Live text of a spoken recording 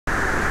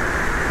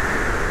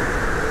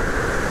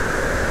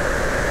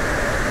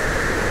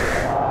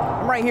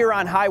right here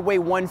on Highway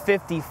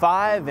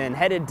 155 and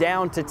headed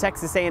down to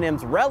Texas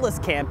A&M's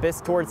Rellis campus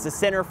towards the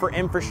Center for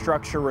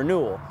Infrastructure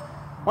Renewal.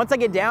 Once I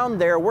get down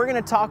there, we're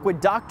going to talk with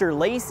Dr.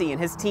 Lacey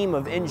and his team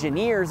of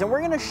engineers, and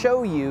we're going to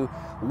show you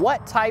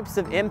what types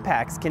of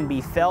impacts can be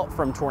felt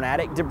from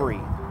tornadic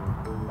debris.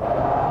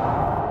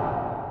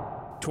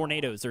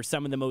 Tornadoes are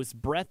some of the most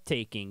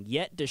breathtaking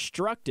yet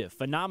destructive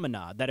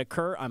phenomena that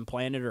occur on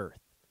planet Earth.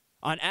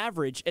 On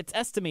average, it's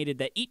estimated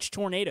that each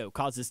tornado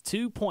causes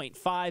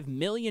 $2.5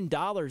 million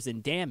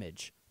in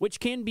damage, which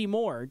can be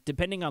more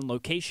depending on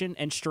location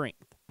and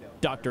strength.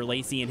 Dr.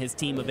 Lacey and his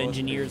team of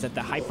engineers at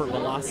the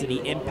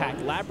Hypervelocity Impact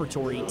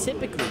Laboratory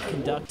typically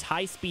conduct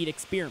high-speed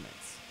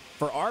experiments.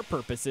 For our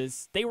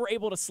purposes, they were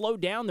able to slow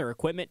down their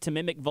equipment to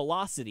mimic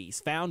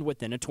velocities found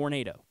within a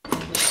tornado.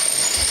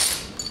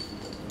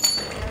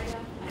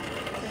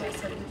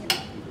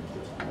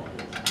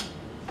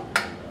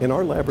 In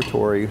our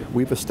laboratory,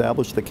 we've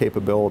established the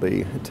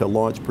capability to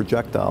launch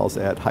projectiles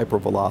at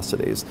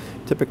hypervelocities.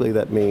 Typically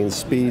that means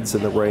speeds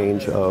in the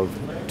range of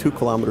 2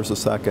 kilometers a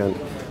second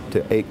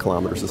to 8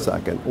 kilometers a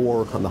second,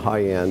 or on the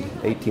high end,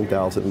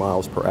 18,000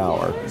 miles per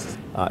hour.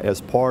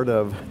 As part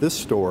of this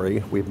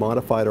story, we've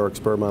modified our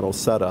experimental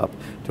setup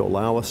to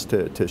allow us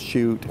to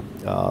shoot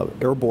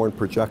airborne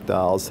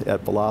projectiles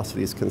at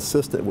velocities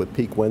consistent with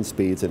peak wind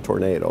speeds in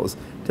tornadoes,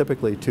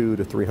 typically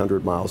 200 to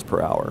 300 miles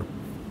per hour.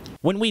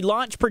 When we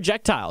launched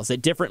projectiles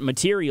at different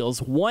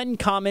materials, one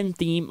common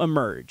theme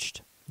emerged.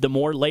 The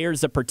more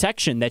layers of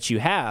protection that you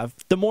have,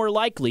 the more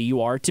likely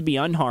you are to be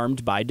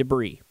unharmed by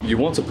debris. You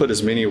want to put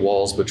as many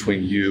walls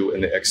between you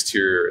and the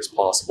exterior as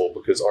possible,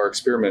 because our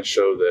experiments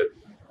show that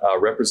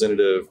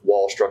representative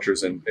wall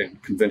structures in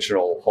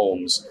conventional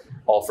homes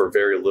offer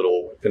very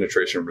little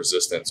penetration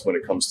resistance when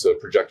it comes to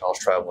projectiles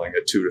traveling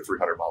at 200 to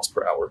 300 miles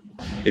per hour.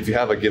 If you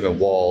have a given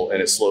wall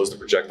and it slows the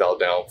projectile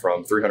down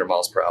from 300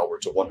 miles per hour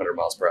to 100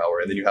 miles per hour,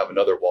 and then you have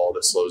another wall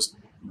that slows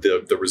the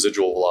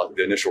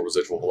initial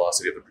residual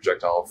velocity of the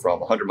projectile from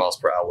 100 miles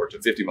per hour to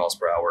 50 miles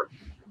per hour,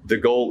 the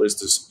goal is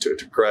to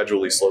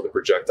gradually slow the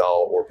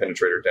projectile or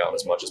penetrator down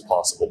as much as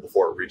possible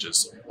before it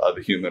reaches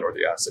the human or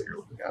the asset you're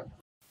looking at.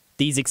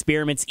 These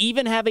experiments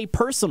even have a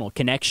personal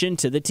connection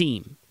to the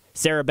team.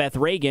 Sarah Beth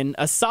Reagan,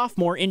 a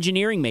sophomore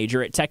engineering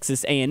major at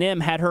Texas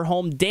A&M, had her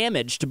home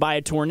damaged by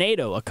a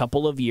tornado a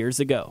couple of years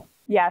ago.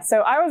 Yeah,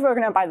 so I was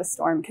woken up by the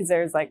storm because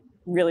there was like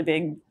really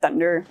big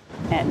thunder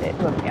and it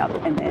woke me up,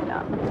 and then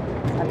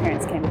my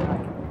parents came and were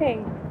like,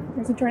 hey,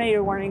 there's a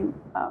tornado warning.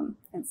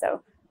 And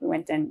so we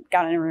went and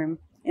got in a room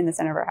in the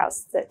center of our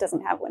house that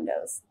doesn't have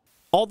windows.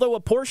 Although a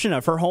portion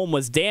of her home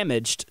was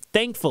damaged,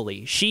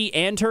 thankfully, she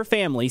and her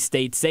family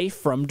stayed safe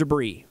from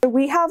debris.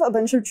 We have a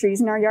bunch of trees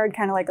in our yard,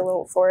 kind of like a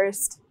little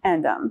forest,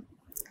 and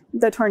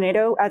the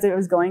tornado, as it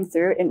was going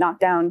through, it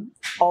knocked down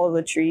all of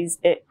the trees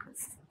it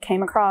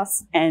came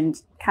across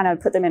and kind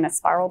of put them in a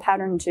spiral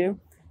pattern too.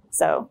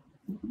 So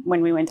when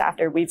we went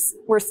after,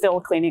 we're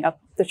still cleaning up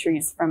the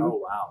trees from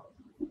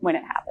when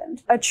it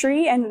happened. A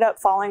tree ended up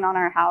falling on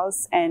our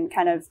house and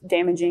kind of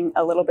damaging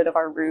a little bit of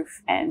our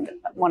roof and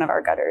one of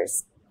our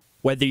gutters.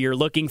 Whether you're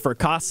looking for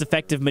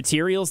cost-effective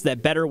materials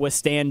that better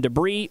withstand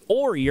debris,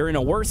 or you're in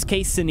a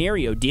worst-case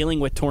scenario dealing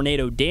with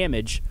tornado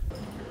damage,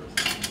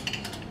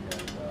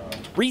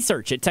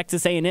 research at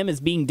Texas A&M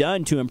is being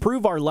done to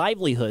improve our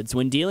livelihoods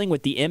when dealing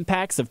with the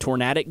impacts of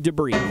tornadic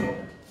debris.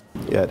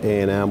 At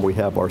A&M, we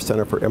have our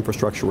Center for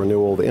Infrastructure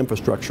Renewal. The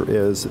infrastructure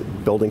is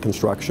building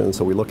construction,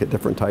 so we look at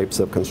different types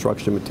of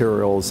construction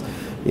materials,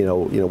 you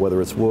know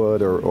whether it's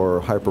wood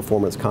or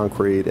high-performance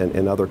concrete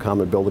and other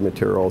common building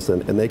materials,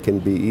 and they can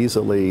be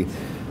easily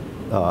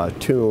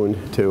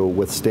tuned to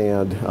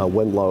withstand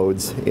wind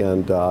loads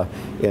and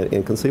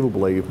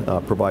conceivably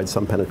provide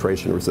some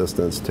penetration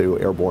resistance to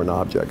airborne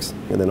objects.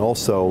 And then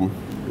also,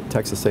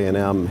 Texas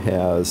A&M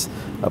has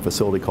a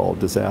facility called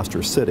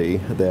Disaster City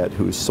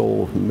whose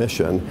sole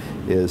mission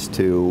is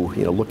to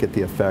look at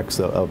the effects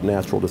of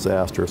natural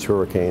disasters,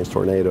 hurricanes,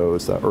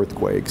 tornadoes,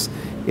 earthquakes,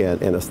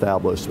 and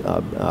establish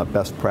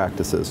best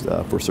practices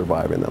for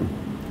surviving them.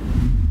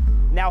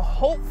 Now,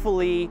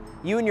 hopefully,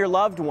 you and your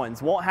loved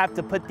ones won't have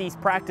to put these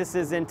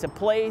practices into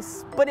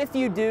place, but if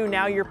you do,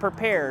 now you're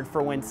prepared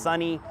for when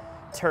sunny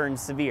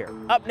turns severe.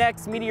 Up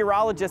next,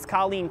 meteorologist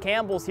Colleen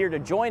Campbell's here to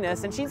join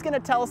us, and she's going to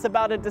tell us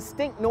about a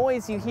distinct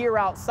noise you hear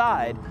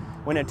outside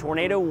when a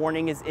tornado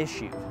warning is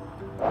issued.